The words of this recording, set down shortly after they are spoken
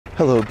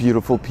Hello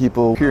beautiful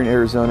people here in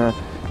Arizona.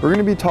 We're going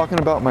to be talking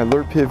about my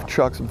LURPIV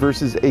Trucks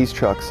versus Ace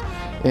Trucks.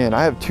 And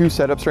I have two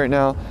setups right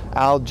now.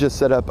 Al just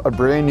set up a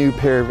brand new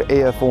pair of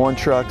AF1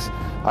 trucks.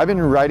 I've been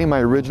riding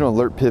my original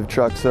LURPIV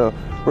truck, so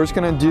we're just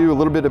going to do a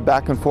little bit of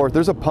back and forth.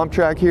 There's a pump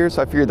track here,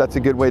 so I figured that's a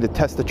good way to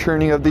test the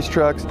churning of these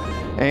trucks.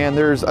 And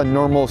there's a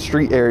normal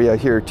street area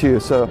here too.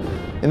 So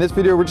in this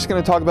video, we're just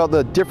going to talk about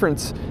the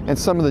difference and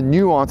some of the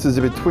nuances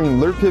between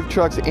LURPIV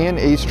trucks and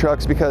Ace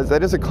trucks, because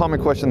that is a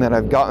common question that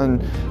I've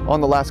gotten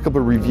on the last couple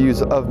of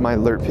reviews of my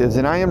LURPIVs.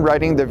 And I am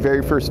riding the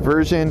very first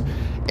version,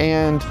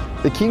 and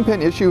the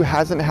kingpin issue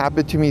hasn't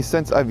happened to me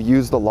since I've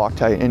used the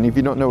Loctite. And if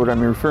you don't know what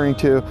I'm referring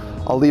to,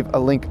 I'll leave a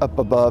link up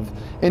above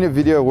in a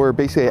video where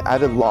basically I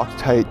added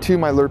Loctite to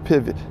my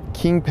LURPIV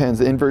kingpins,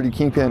 the inverted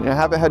kingpin, and I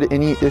haven't had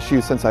any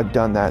issues since I've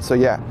done that. So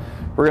yeah,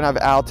 we're gonna have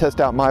Al test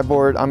out my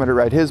board, I'm gonna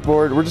ride his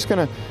board. We're just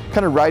gonna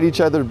kind of ride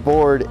each other's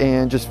board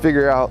and just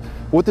figure out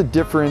what the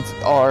difference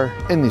are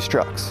in these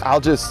trucks. I'll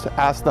just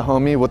ask the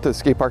homie what the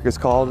skate park is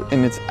called,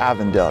 and it's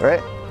Avondale,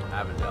 right?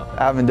 Avondale.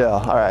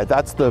 Avondale, all right,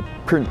 that's the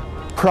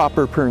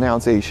proper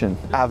pronunciation,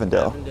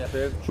 Avondale.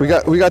 We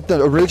got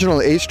the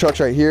original Ace trucks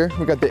right here.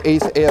 We got the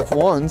Ace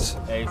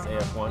AF1s. Ace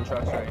AF1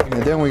 trucks right here.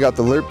 And then we got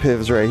the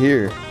LURPIVs right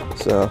here.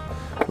 So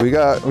we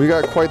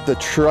got quite the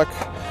truck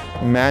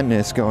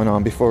madness going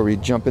on before we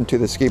jump into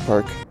the skate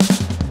park.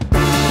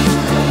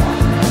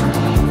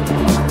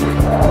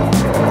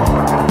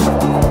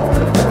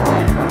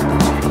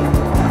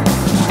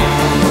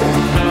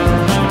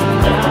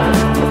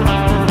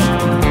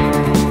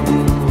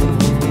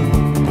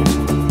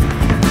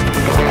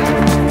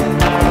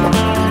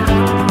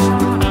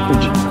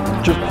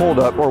 Pulled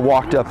up or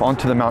walked up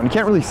onto the mountain. You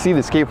can't really see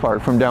the skate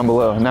park from down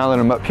below. Now that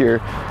I'm up here,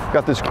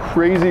 got this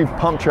crazy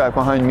pump track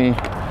behind me.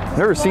 I've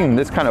never seen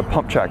this kind of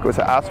pump track with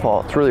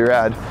asphalt. It's really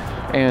rad,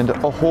 and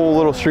a whole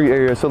little street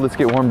area. So let's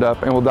get warmed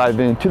up and we'll dive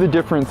into the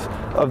difference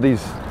of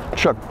these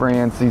truck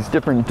brands, these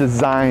different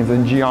designs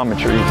and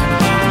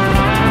geometries.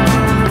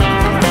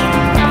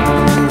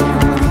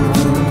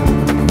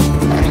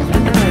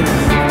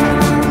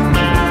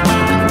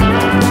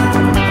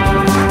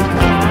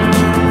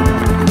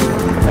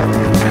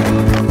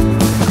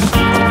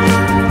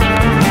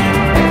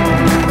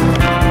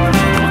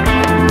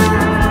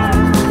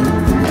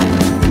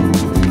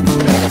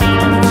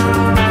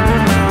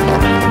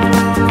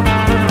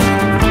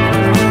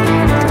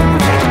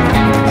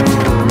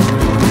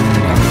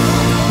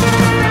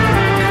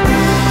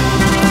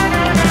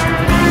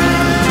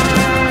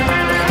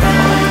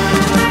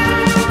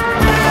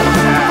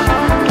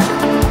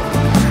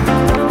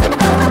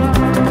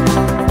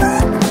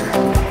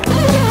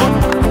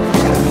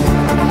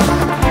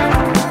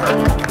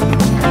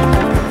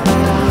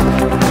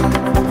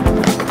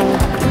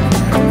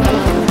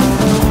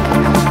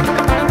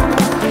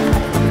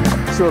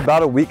 So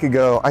about a week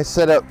ago, I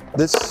set up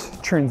this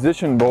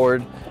transition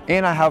board,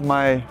 and I have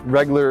my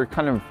regular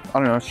kind of, I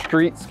don't know,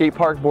 street skate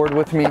park board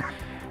with me.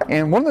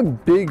 And one of the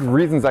big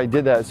reasons I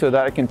did that is so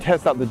that I can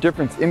test out the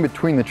difference in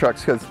between the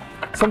trucks, because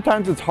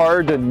sometimes it's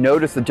hard to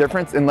notice the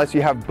difference unless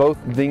you have both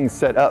things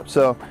set up.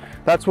 So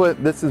that's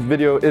what this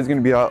video is going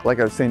to be about, like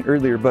I was saying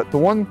earlier. But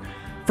the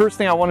first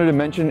thing I wanted to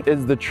mention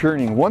is the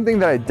churning. One thing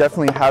that I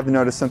definitely have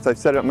noticed since I've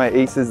set up my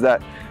Ace is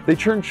that they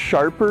churn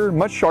sharper,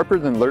 much sharper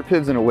than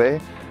LURPIVs in a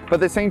way. But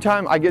at the same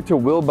time, I get to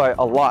wheel bite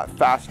a lot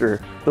faster.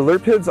 The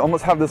LURPIVs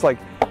almost have this like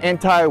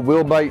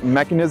anti-wheel bite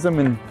mechanism,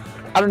 and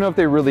I don't know if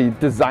they really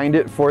designed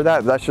it for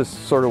that. That's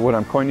just sort of what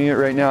I'm coining it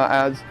right now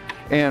as.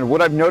 And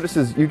what I've noticed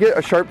is you get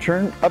a sharp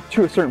churn up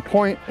to a certain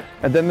point,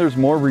 and then there's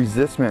more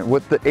resistance.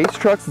 With the Ace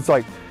trucks, it's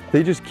like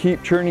they just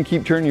keep churning,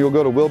 you'll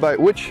go to wheel bite,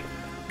 which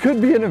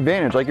could be an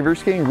advantage. Like if you're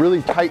skating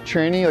really tight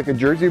tranny, like a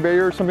Jersey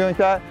barrier or something like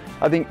that,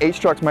 I think Ace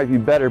trucks might be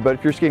better. But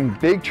if you're skating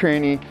big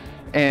tranny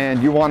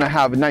and you want to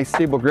have a nice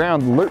stable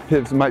ground,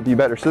 LURPIVs might be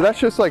better. So that's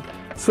just like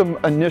some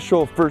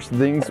initial first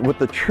things with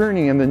the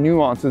churning and the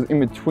nuances in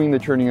between the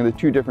churning of the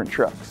two different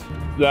trucks.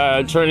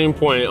 The turning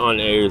point on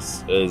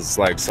Ace is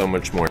like so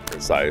much more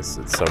precise.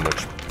 It's so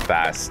much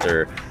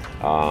faster.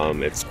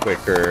 It's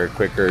quicker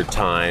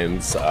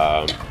times.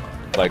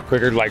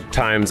 Quicker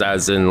times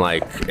as in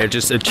like it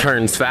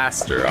turns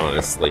faster,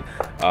 honestly.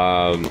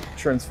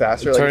 Turns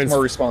faster, like it's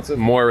more responsive?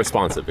 More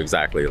responsive,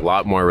 exactly. A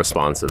lot more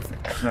responsive.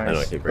 Nice. I know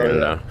I keep bringing it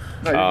down.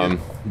 No,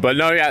 but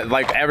no, yeah,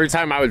 like every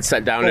time I would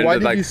sit down and why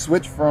did you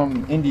switch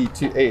from Indy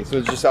to Ace?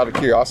 Was it just out of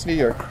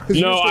curiosity, or?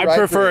 No, I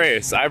prefer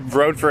Ace. I've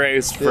rode for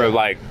Ace for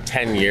like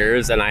 10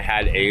 years, and I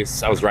had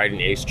Ace. I was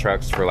riding Ace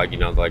trucks for like,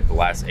 like the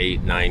last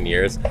 8-9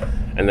 years.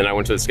 And then I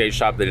went to a skate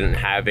shop that didn't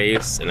have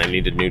Ace, and I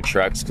needed new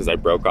trucks because I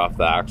broke off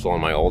the axle on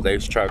my old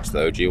Ace trucks,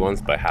 the OG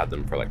ones, but I had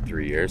them for like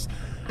 3 years.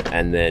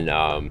 And then,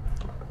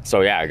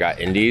 so yeah, I got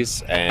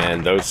Indies,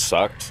 and those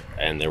sucked,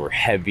 and they were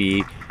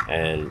heavy,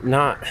 And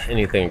not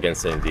anything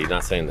against ND,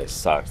 not saying they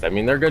sucked. I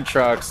mean, they're good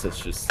trucks.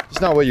 It's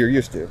not what you're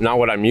used to. Not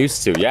what I'm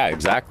used to. Yeah,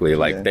 exactly.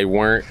 Like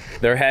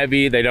they're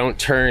heavy. They don't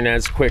turn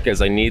as quick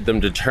as I need them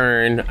to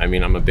turn. I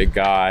mean, I'm a big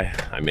guy.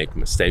 I make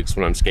mistakes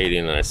when I'm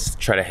skating and I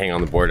try to hang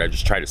on the board. I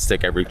just try to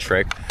stick every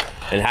trick.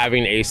 And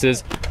having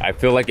aces, I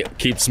feel like it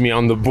keeps me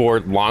on the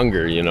board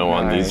longer, you know,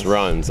 on these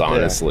runs,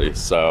 honestly. Yeah.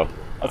 So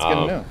that's good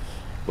to know.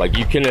 Like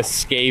you can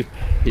escape,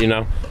 you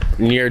know,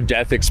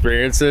 near-death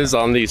experiences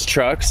on these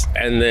trucks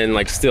and then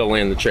like still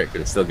land the trick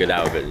and still get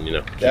out of it and, you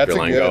know, keep your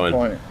line going.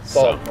 Point.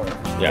 Solid point.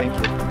 Yeah.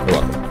 Thank you.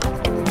 You're welcome.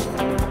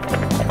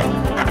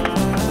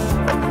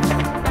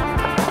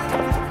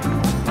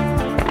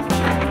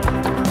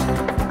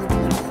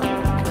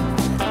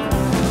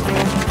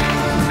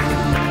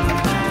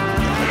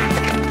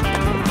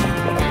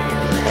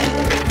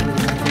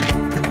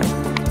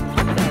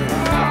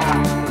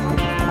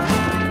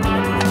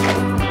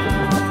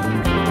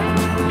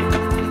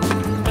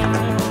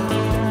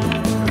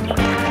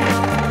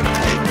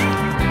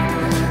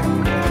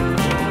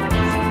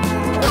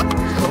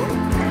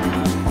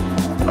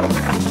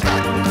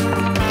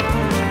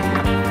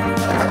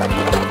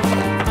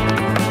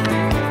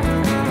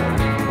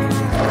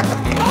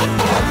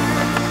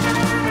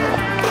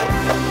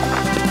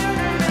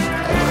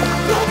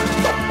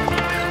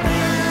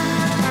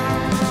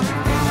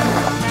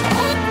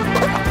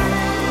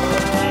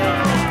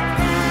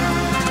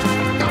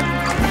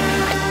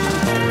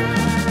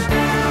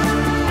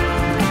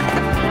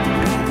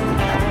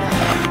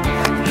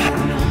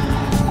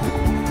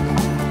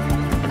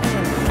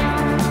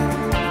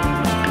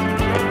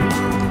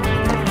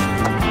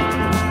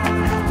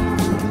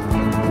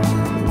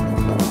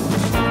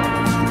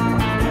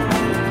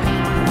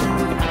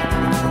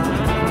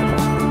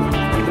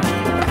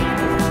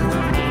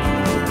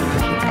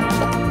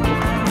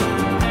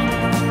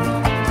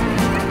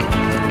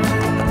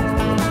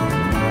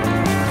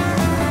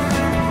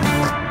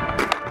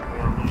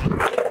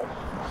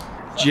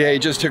 Jay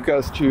just took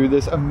us to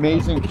this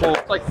amazing pool.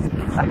 It's like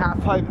a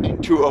half pipe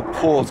into a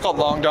pool. It's called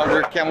Long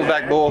Dogger,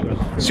 Camelback Bowl.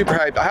 Super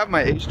hype. I have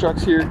my Ace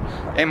trucks here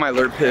and my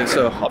LURPIV,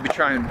 so I'll be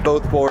trying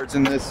both boards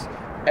in this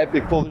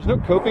epic pool. There's no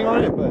coping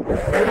on it, but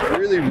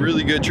really,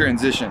 really good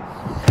transition.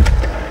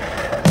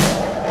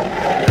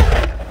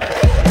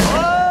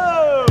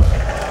 Oh!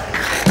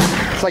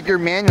 It's like you're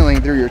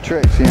manualing through your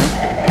tricks, you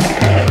know?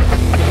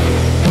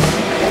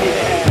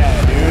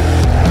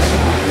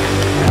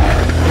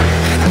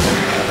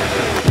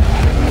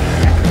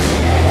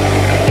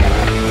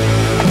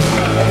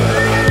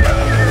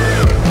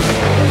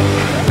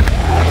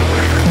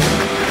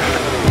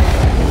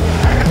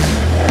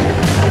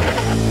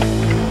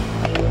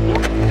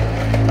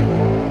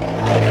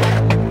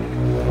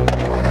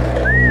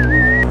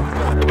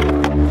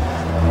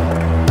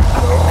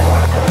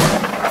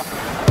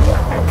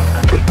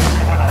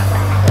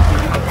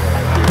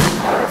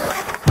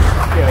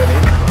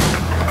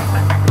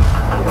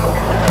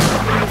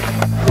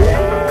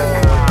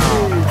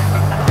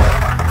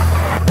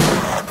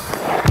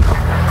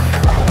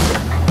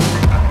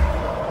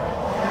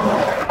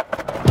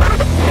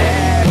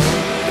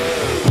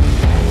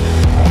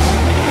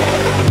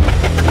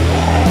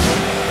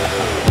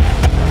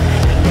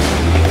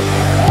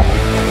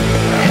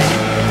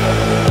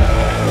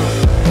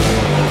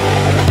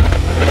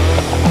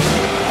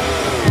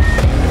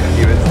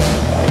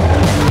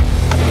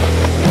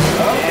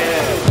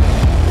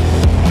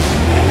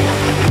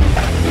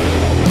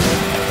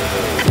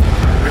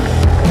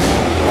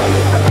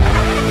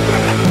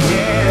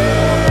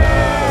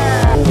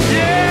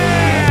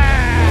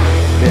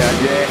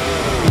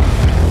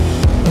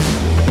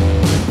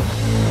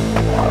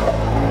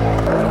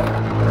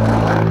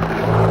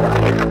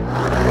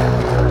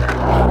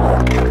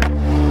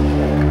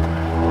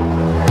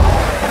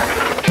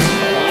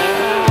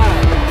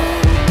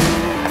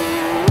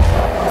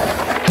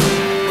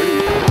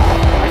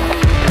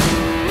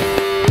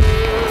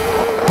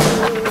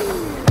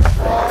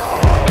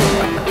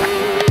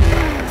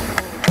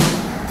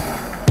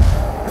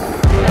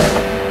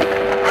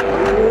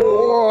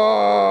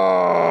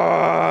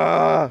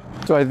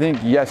 So I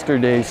think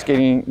yesterday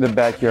skating the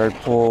backyard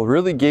pool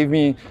really gave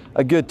me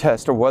a good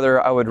test of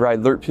whether I would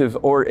ride LURPIV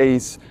or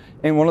Ace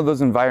in one of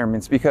those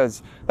environments,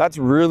 because that's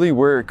really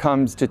where it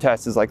comes to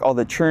test, is like all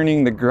the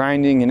churning, the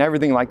grinding and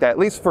everything like that, at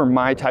least for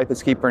my type of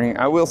skateboarding.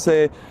 I will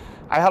say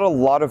I had a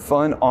lot of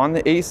fun on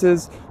the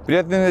Aces, but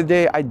at the end of the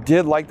day, I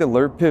did like the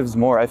LURPIVs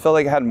more. I felt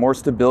like I had more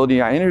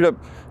stability. I ended up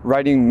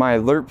riding my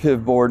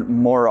LURPIV board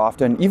more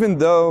often, even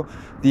though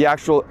the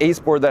actual Ace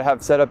board that I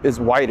have set up is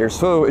wider.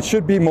 So it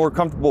should be more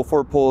comfortable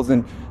for pulls,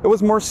 and it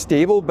was more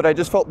stable, but I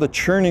just felt the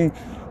churning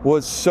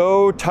was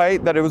so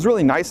tight that it was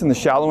really nice in the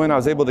shallow end. I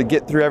was able to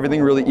get through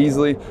everything really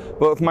easily.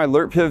 But with my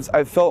LURPIVs,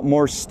 I felt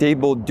more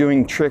stable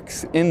doing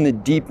tricks in the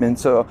deep end.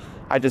 So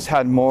I just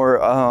had more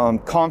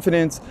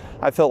confidence.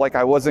 I felt like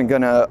I wasn't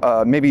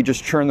gonna maybe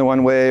just churn the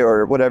one way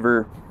or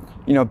whatever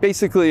You know,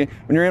 basically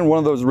when you're in one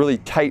of those really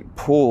tight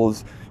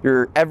pools,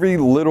 every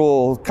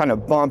little kind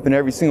of bump and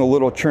every single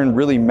little turn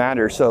really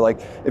matters. So like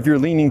if you're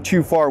leaning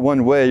too far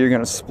one way, you're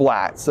gonna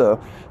splat.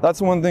 So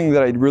that's one thing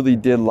that I really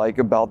did like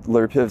about the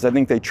LURPIVs. I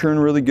think they turn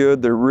really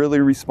good, they're really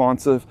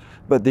responsive,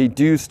 but they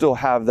do still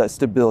have that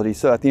stability.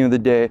 So at the end of the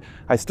day,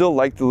 I still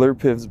like the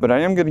LURPIVs, but I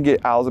am gonna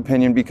get Al's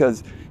opinion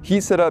because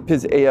he set up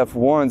his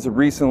AF1s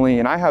recently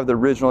and I have the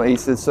original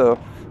Aces. So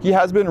he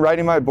has been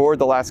riding my board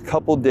the last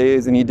couple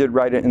days and he did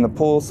ride it in the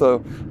pool.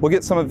 So we'll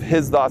get some of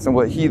his thoughts on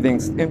what he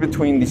thinks in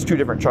between these two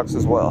different trucks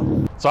as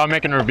well. So I'm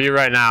making a review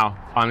right now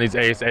on these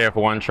Ace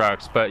AF1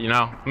 trucks, but you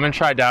know, I'm gonna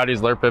try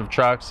Dowdy's LURPIV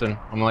trucks and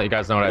I'm gonna let you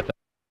guys know what I think.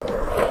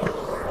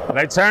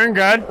 They turn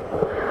good.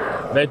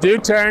 They do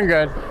turn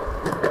good.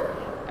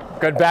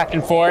 Good back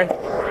and forth.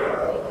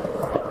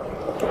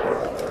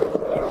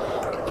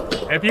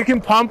 If you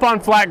can pump on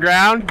flat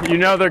ground, you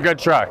know they're good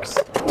trucks.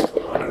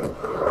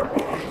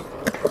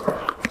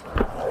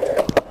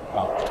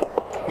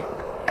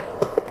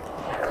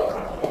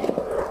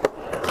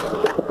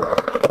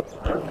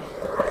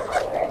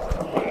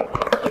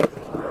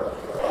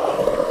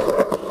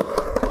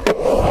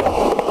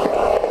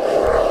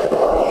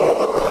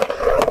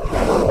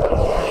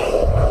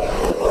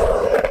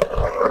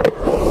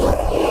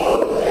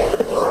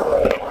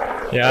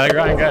 Yeah, they're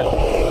going good.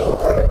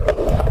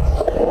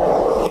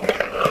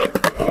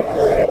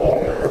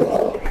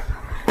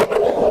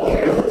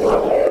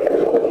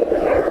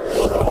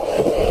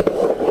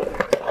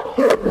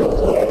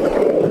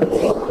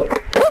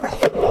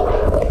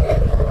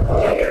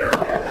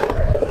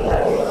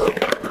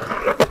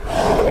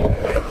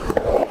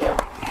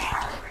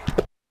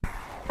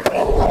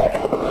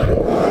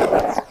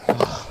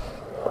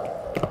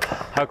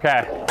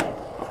 Okay,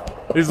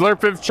 these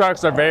LURPIV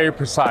trucks are very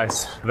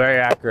precise, very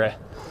accurate.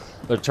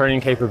 Their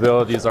turning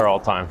capabilities are all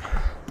time.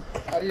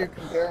 How do you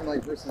compare them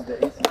like versus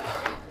the Aces?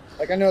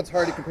 Like I know it's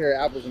hard to compare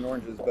apples and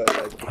oranges, but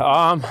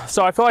like...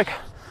 So I feel like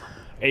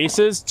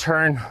Aces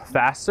turn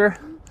faster,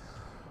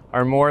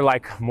 are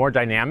more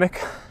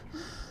dynamic.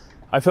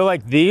 I feel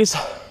like these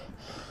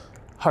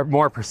are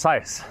more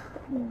precise.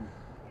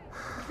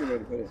 That's a good way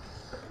to put it.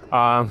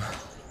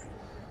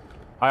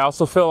 I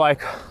also feel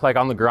like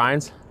on the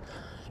grinds,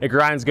 it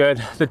grinds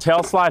good. The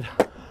tail slide,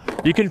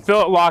 you can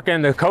feel it lock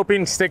in. The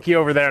coping's sticky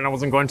over there and I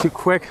wasn't going too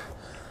quick,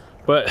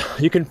 but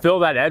you can feel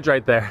that edge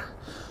right there.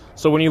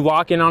 So when you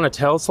lock in on a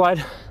tail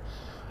slide,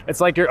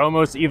 it's like you're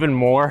almost even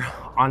more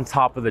on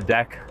top of the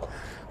deck,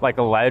 like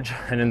a ledge.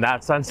 And in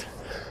that sense,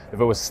 if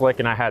it was slick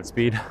and I had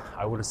speed,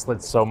 I would have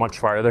slid so much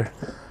farther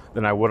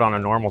than I would on a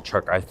normal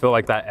truck. I feel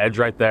like that edge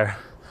right there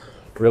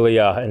really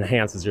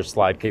enhances your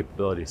slide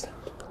capabilities.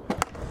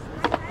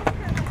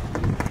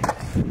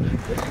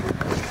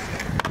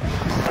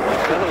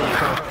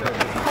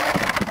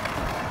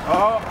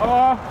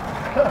 Oh,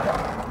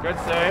 good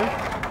save.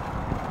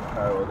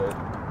 All right,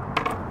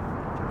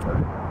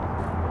 well,